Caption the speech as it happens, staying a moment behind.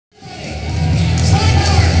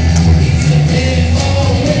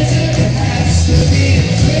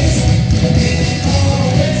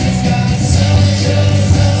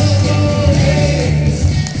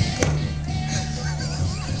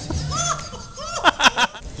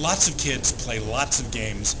Lots of kids play lots of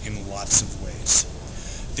games in lots of ways.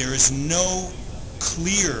 There is no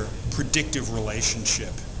clear predictive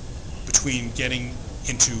relationship between getting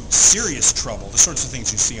into serious trouble, the sorts of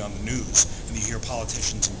things you see on the news and you hear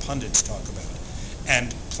politicians and pundits talk about,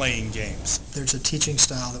 and playing games. There's a teaching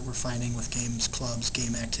style that we're finding with games clubs,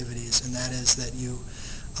 game activities, and that is that you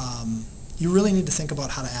really need to think about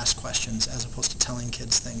how to ask questions as opposed to telling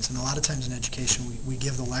kids things. And a lot of times in education we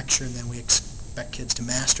give the lecture and then we expect kids to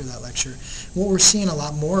master that lecture. What we're seeing a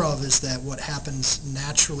lot more of is that what happens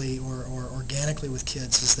naturally or organically with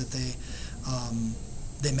kids is that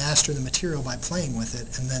they master the material by playing with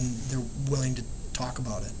it, and then they're willing to talk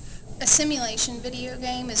about it. A simulation video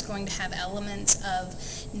game is going to have elements of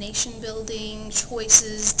nation building,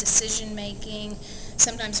 choices, decision making.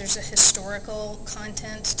 Sometimes there's a historical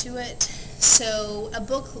content to it. So a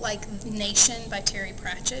book like Nation by Terry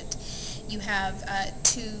Pratchett, you have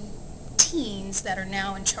two teens that are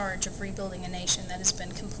now in charge of rebuilding a nation that has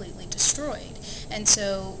been completely destroyed. And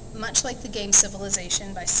so, much like the game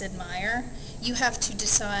Civilization by Sid Meier, you have to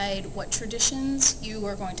decide what traditions you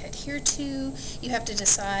are going to adhere to. You have to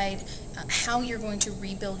decide how you're going to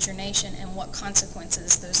rebuild your nation and what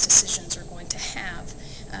consequences those decisions are going to have.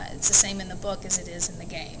 It's the same in the book as it is in the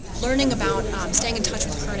game. Learning about staying in touch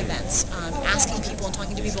with current events, asking people and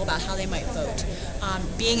talking to people about how they might vote,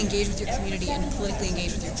 being engaged with your community and politically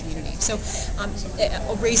engaged with your community. So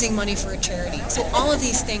raising money for a charity. So all of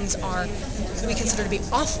these things are we consider to be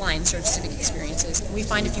offline sort of civic experiences. We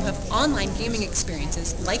find if you have online gaming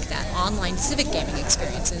experiences like that, online civic gaming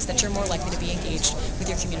experiences, that you're more likely to be engaged with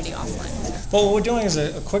your community offline. Well, what we're doing is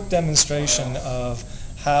a quick demonstration of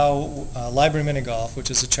how Library Mini Golf,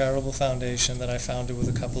 which is a charitable foundation that I founded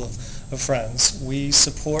with a couple of friends, we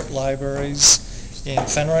support libraries in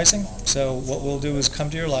fundraising. So what we'll do is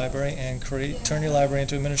come to your library and turn your library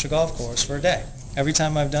into a miniature golf course for a day. Every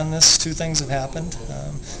time I've done this, two things have happened.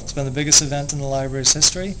 It's been the biggest event in the library's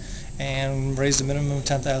history and raised a minimum of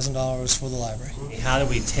 $10,000 for the library. How do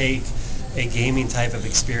we take a gaming type of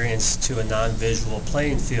experience to a non-visual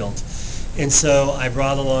playing field? And so I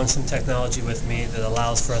brought along some technology with me that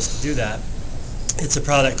allows for us to do that. It's a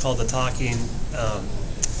product called the Talking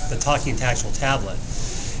Tactile Tablet.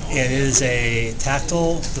 And it is a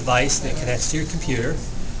tactile device that connects to your computer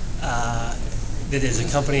that is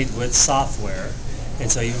accompanied with software.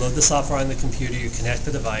 And so you load the software on the computer, you connect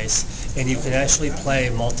the device, and you can actually play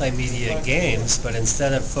multimedia games, but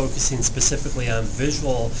instead of focusing specifically on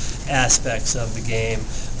visual aspects of the game,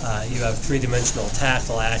 you have three-dimensional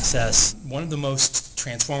tactile access. One of the most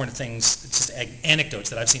transformative things, just anecdotes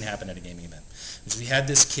that I've seen happen at a gaming event, is we had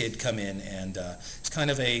this kid come in and it's kind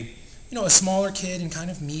of a smaller kid and kind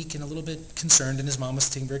of meek and a little bit concerned, and his mom was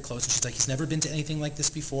sitting very close, and she's like, he's never been to anything like this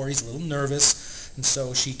before, he's a little nervous. And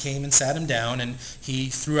so she came and sat him down, and he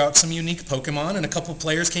threw out some unique Pokemon, and a couple of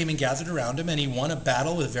players came and gathered around him, and he won a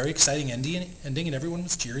battle with a very exciting ending, and everyone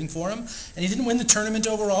was cheering for him. And he didn't win the tournament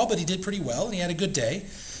overall, but he did pretty well, and he had a good day.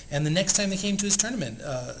 And the next time they came to his tournament,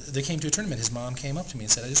 his mom came up to me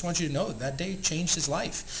and said, I just want you to know that day changed his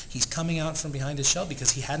life. He's coming out from behind his shell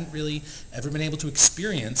because he hadn't really ever been able to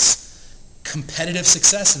experience competitive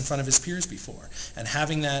success in front of his peers before. And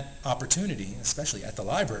having that opportunity, especially at the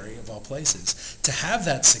library of all places, to have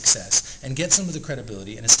that success and get some of the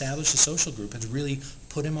credibility and establish a social group has really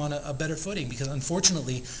put him on a better footing, because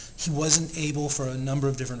unfortunately he wasn't able, for a number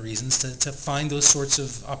of different reasons, to find those sorts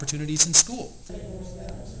of opportunities in school.